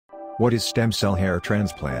What is stem cell hair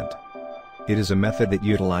transplant? It is a method that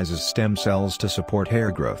utilizes stem cells to support hair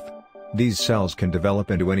growth. These cells can develop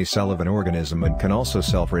into any cell of an organism and can also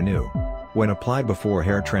self-renew. When applied before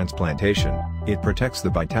hair transplantation, it protects the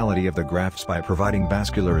vitality of the grafts by providing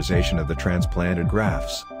vascularization of the transplanted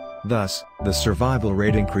grafts. Thus, the survival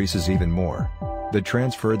rate increases even more. The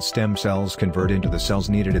transferred stem cells convert into the cells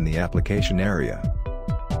needed in the application area.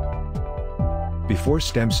 Before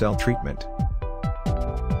stem cell treatment.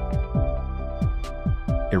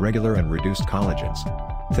 Irregular and reduced collagens.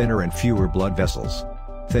 Thinner and fewer blood vessels.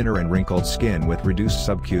 Thinner and wrinkled skin with reduced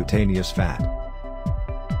subcutaneous fat.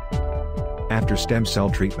 After stem cell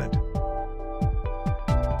treatment.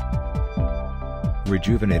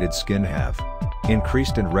 Rejuvenated skin have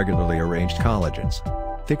increased and regularly arranged collagens.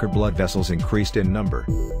 Thicker blood vessels increased in number.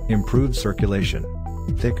 Improved circulation.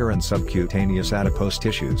 Thicker and subcutaneous adipose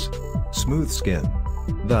tissues. Smooth skin.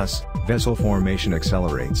 Thus, vessel formation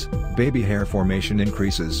accelerates, baby hair formation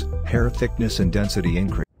increases, hair thickness and density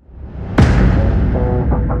increase.